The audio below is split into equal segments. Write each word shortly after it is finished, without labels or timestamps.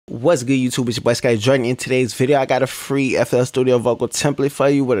What's good, YouTube? It's your boy Jordxn. In today's video, I got a free FL Studio vocal template for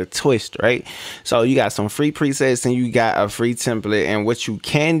you with a twist, right? So you got some free presets and you got a free template, and what you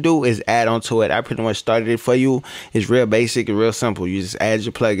can do is add on to it. I pretty much started it for you. It's real basic and real simple. You just add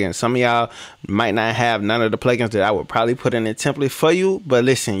your plugins. Some of y'all might not have none of the plugins that I would probably put in a template for you, but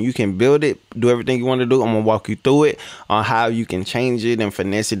listen, you can build it, do everything you want to do. I'm gonna walk you through it on how you can change it and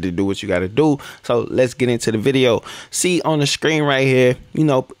finesse it to do what you got to do. So let's get into the video. See on the screen right here, you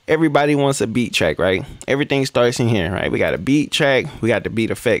know, everybody wants a beat track, right? Everything starts in here, right? We got a beat track, we got the beat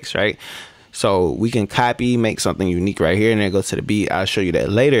effects, right? So we can copy, make something unique right here, and then go to the beat. I'll show you that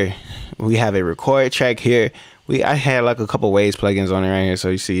later. We have a record track here. I had like a couple Waves plugins on it right here, so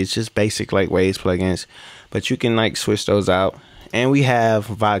you see it's just basic like Waves plugins, but you can like switch those out. And we have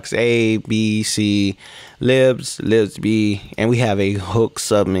Vox A, B, C, Libs B, and we have a hook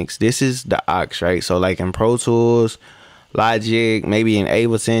submix. This is the aux, right? So like in Pro Tools, Logic, maybe in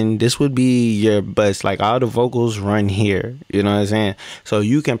Ableton, this would be your bus. Like all the vocals run here, you know what I'm saying? So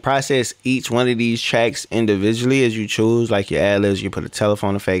you can process each one of these tracks individually as you choose. Like your ad-libs, you put a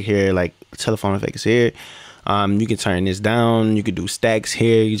telephone effect here, like telephone effect is here. You can turn this down, you could do stacks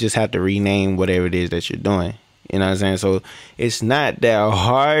here. You just have to rename whatever it is that you're doing, you know what I'm saying? So it's not that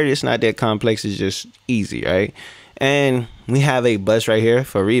hard, it's not that complex, it's just easy, right? And we have a bus right here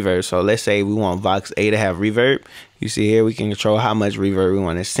for reverb. So let's say we want Vox A to have reverb. You see here, we can control how much reverb we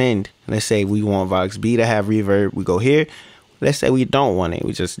want to send. Let's say we want Vox B to have reverb. We go here. Let's say we don't want it.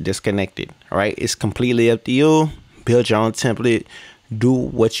 We just disconnect it. All right. It's completely up to you. Build your own template. Do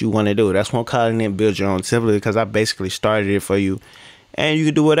what you want to do. That's what I'm calling it, build your own template, because I basically started it for you. And you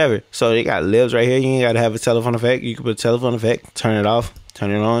can do whatever. So they got libs right here. You ain't got to have a telephone effect. You can put a telephone effect, turn it off, turn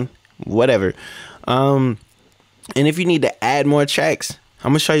it on, whatever. And if you need to add more tracks,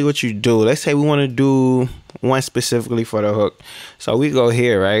 I'm going to show you what you do. Let's say we want to do one specifically for the hook. So we go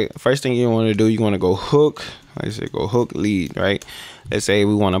here, right? First thing you want to do, you want to go hook. Let's say go hook lead, right? Let's say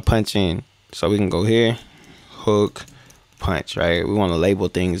we want to punch in. So we can go here, hook, punch, right? We want to label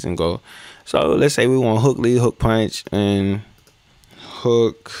things and go. So let's say we want hook lead, hook punch, and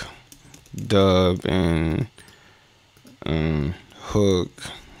hook dub, and hook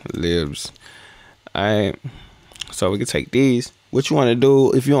libs. All right. So we can take these. What you want to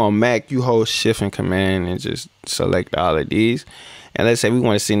do, if you're on Mac, you hold Shift and Command and just select all of these. And let's say we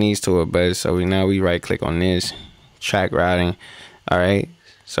want to send these to a bus. So now we right click on this, track routing. All right.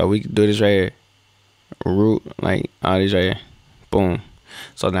 So we can do this right here. Root, like all these right here. Boom.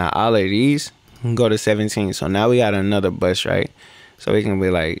 So now all of these can go to 17. So now we got another bus, right? So we can be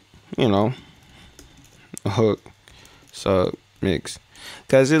like, you know, hook, sub, mix.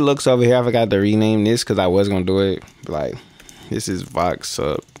 Because it looks over here, I forgot to rename this because I was going to do it. Like, this is Vox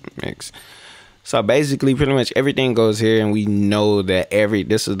sub mix. So basically, pretty much everything goes here, and we know that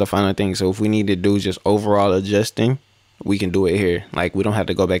this is the final thing. So if we need to do just overall adjusting, we can do it here. Like, we don't have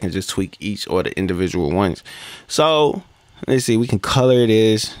to go back and just tweak each or the individual ones. So let's see, we can color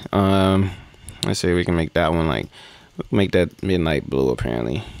this. Let's say we can make that one like, make that midnight blue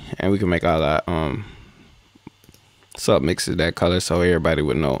apparently, and we can make all that sub mixes that color so everybody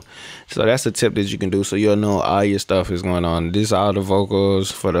would know. So that's a tip that you can do, so you'll know all your stuff is going on. This is all the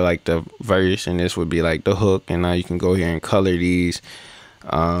vocals for the like the verse, and this would be like the hook. And now you can go here and color these.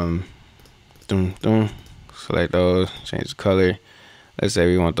 Select those, change the color. Let's say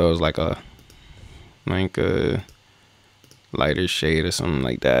we want those like a lighter shade or something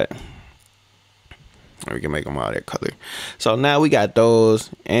like that. Or we can make them all that color. So now we got those,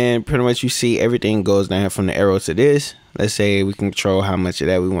 and pretty much you see everything goes down from the arrow to this. Let's say we can control how much of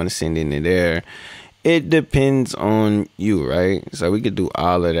that we want to send into there. It depends on you, right? So we could do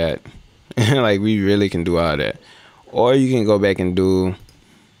all of that. Like, we really can do all that. Or you can go back and do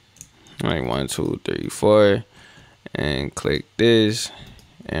like 1, 2, 3, 4, and click this,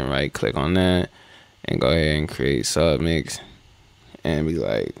 and right click on that, and go ahead and create sub mix, and be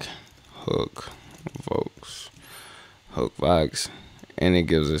like hook Vox, and it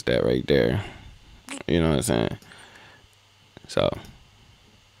gives us that right there. You know what I'm saying? So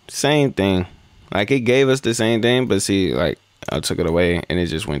same thing, like it gave us the same thing, but see, like I took it away and it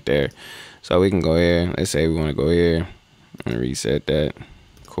just went there. So we can go here. Let's say we want to go here and reset that.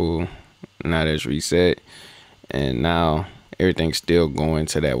 Cool. Now that's reset, and now everything's still going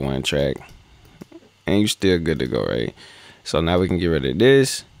to that one track, and you're still good to go, right? So now we can get rid of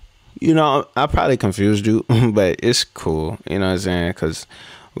this. You know, I probably confused you, but it's cool, you know what I'm saying? Because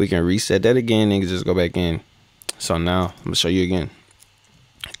we can reset that again and just go back in. So now I'm gonna show you again.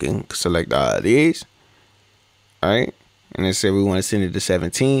 You can select all these, all right? And then say we want to send it to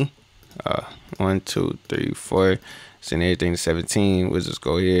 17. 1, 2, 3, 4. Send everything to 17. We'll just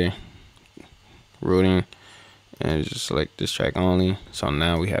go here, routing, and just select this track only. So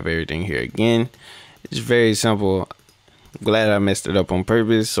now we have everything here again. It's very simple. Glad I messed it up on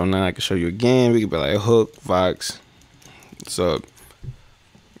purpose. So now I can show you again. We can be like hook, vox, sub,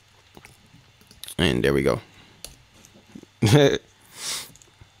 and there we go.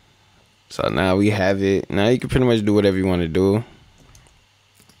 So now we have it. Now you can pretty much do whatever you want to do,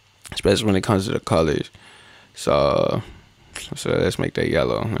 especially when it comes to the colors. So let's make that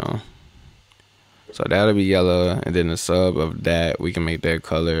yellow. No. So that'll be yellow, and then the sub of that, we can make that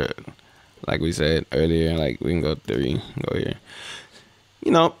color, like we said earlier, like we can go 3, go here.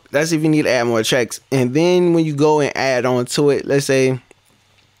 You know, that's if you need to add more tracks. And then when you go and add on to it, let's say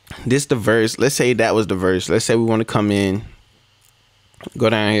this the verse. Let's say that was the verse. Let's say we want to come in, go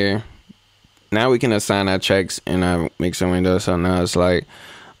down here. Now we can assign our tracks in our mixer window. So now it's like,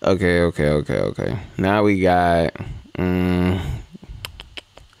 okay. Now we got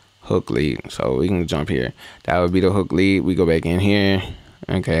hook lead. So we can jump here. That would be the hook lead. We go back in here.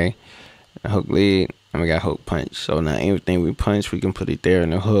 Okay. Hook lead. And we got hook punch. So now everything we punch, we can put it there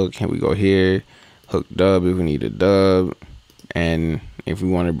in the hook. And we go here. Hook dub if we need a dub. And if we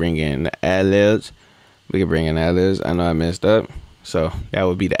want to bring in the ad-libs, we can bring in ad-libs. I know I messed up. So that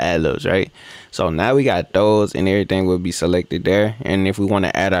would be the ad-libs, right? So now we got those, and everything will be selected there. And if we want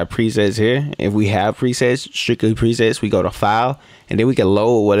to add our presets here, if we have presets, strictly presets, we go to file, and then we can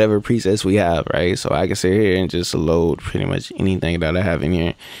load whatever presets we have, right? So I can sit here and just load pretty much anything that I have in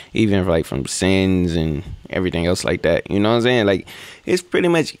here, even like from sends and everything else like that. You know what I'm saying? Like, it's pretty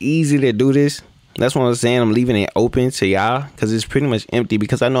much easy to do this. That's what I'm saying. I'm leaving it open to y'all because it's pretty much empty,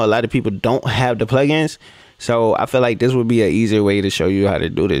 because I know a lot of people don't have the plugins. So I feel like this would be an easier way to show you how to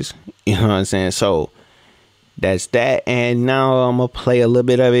do this. You know what I'm saying? So that's that. And now I'm going to play a little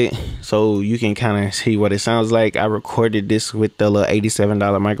bit of it so you can kind of see what it sounds like. I recorded this with the little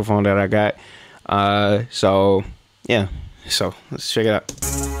 $87 microphone that I got. So yeah. So let's check it out.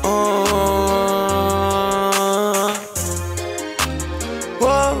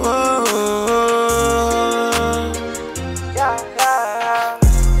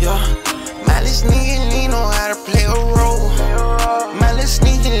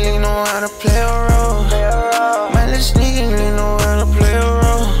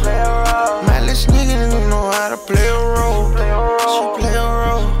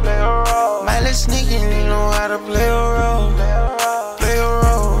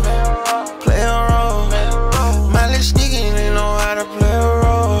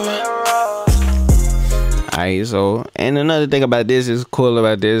 So, and another thing about this is cool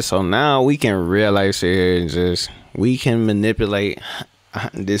about this. So now we can realize here and just, we can manipulate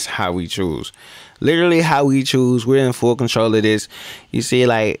this how we choose. Literally how we choose. We're in full control of this. You see,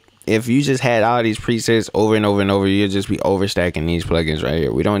 like, if you just had all these presets over and over and over, you'll just be overstacking these plugins right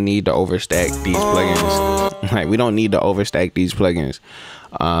here. We don't need to overstack these plugins. Like, we don't need to overstack these plugins.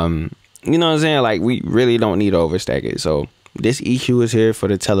 You know what I'm saying? Like, we really don't need to overstack it. So this EQ is here for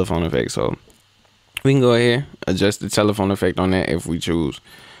the telephone effect. So we can go here, adjust the telephone effect on that if we choose.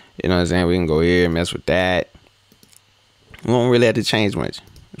 You know what I'm saying? We can go here, mess with that. We won't really have to change much.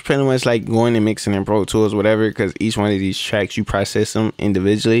 It's pretty much like going and mixing in Pro Tools, whatever, because each one of these tracks, you process them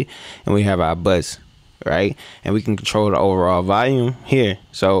individually, and we have our bus, right? And we can control the overall volume here.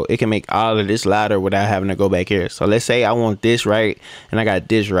 So it can make all of this louder without having to go back here. So let's say I want this right, and I got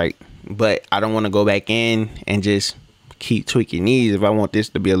this right, but I don't want to go back in and just keep tweaking these. If I want this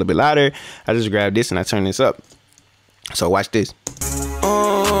to be a little bit louder, I just grab this and I turn this up. So watch this.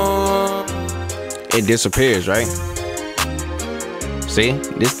 It disappears, right? See,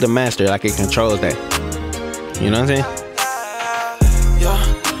 this is the master, like it controls that. You know what I'm saying? Yeah,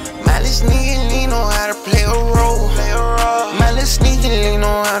 my little nigga, he know how to play a role. My little sneaky, he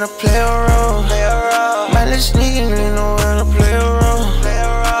know how to play a role. My little sneaky, he know how to play a role.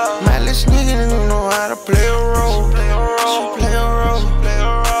 My little sneaky, he know how to play a role.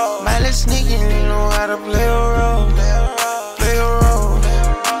 Sneaking, you know how to play a role. Play a role.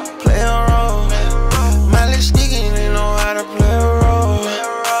 Play a role. My little sneaking, you know how to play a role.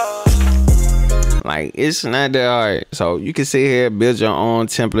 Like, it's not that hard. So you can sit here, build your own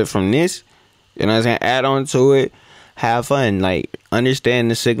template from this. You know what I'm saying? Add on to it. Have fun. Like,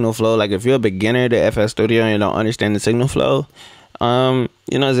 understand the signal flow. Like, if you're a beginner to FL Studio and you don't understand the signal flow, you know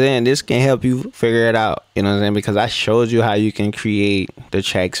what I'm saying, this can help you figure it out. You know what I'm saying? Because I showed you how you can create the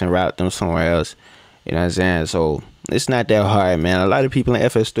tracks and route them somewhere else. You know what I'm saying? So it's not that hard, man. A lot of people in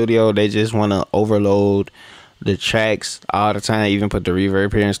FL Studio, they just want to overload the tracks all the time, even put the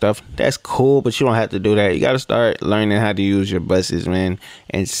reverb here and stuff. That's cool, but you don't have to do that. You got to start learning how to use your buses, man,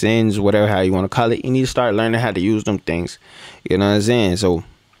 and sends, whatever how you want to call it. You need to start learning how to use them things. You know what I'm saying? So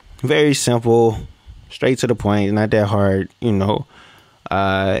very simple, straight to the point, not that hard, you know.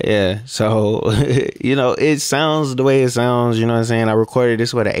 Yeah, so you know, it sounds the way it sounds, you know what I'm saying. I recorded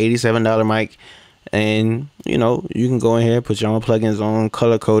this with an $87 mic, and you know, you can go in here, put your own plugins on,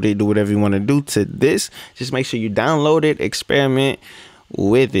 color code it, do whatever you want to do to this. Just make sure you download it, experiment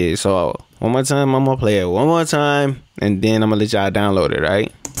with it. So one more time, I'm gonna play it one more time, and then I'm gonna let y'all download it, right?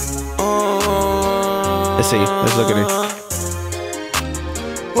 Let's see, let's look at it.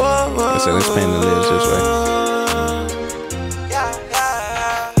 Let's see, let's pan the lips this way.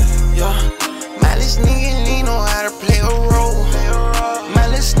 Play a role. My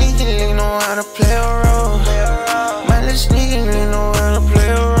little sneaky nigga know how to play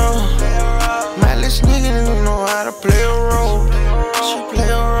a role. My little sneaky nigga know how to play a role. She play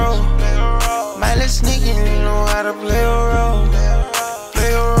a role. My little sneaky nigga know how to play a role.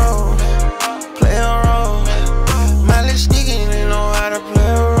 Play a role. Play a role. My little sneaky nigga know how to play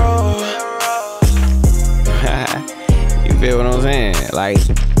a role. You feel what I'm saying? Like,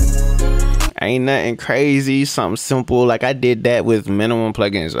 ain't nothing crazy, something simple. Like, I did that with minimum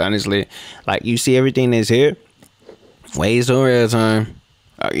plugins, honestly. Like, you see everything that's here. Waves on real time,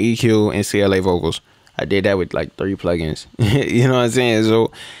 EQ, and CLA vocals. I did that with like 3 plugins. You know what I'm saying?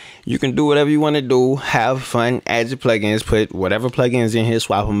 So you can do whatever you want to do, have fun, add your plugins, put whatever plugins in here,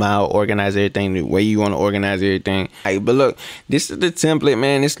 swap them out, organize everything the way you want to organize everything. Hey, but look, this is the template,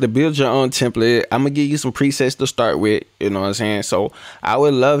 man. It's the build your own template. I'm gonna give you some presets to start with, you know what I'm saying? So I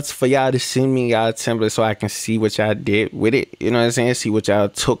would love for y'all to send me y'all template so I can see what y'all did with it, you know what I'm saying? See what y'all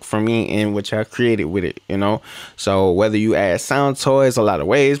took from me and what y'all created with it, you know? So whether you add SoundToys, a lot of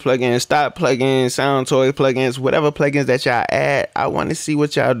Waves plugins, stock plugins, SoundToys plugins, whatever plugins that y'all add, I want to see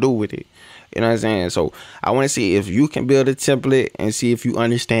what y'all do with it. You know what I'm saying? So I want to see if you can build a template and see if you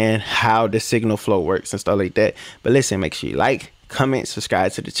understand how the signal flow works and stuff like that. But listen, make sure you like, comment,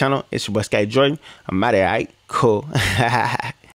 subscribe to the channel. It's your boy Jordxn. I'm out of here. All right? Cool.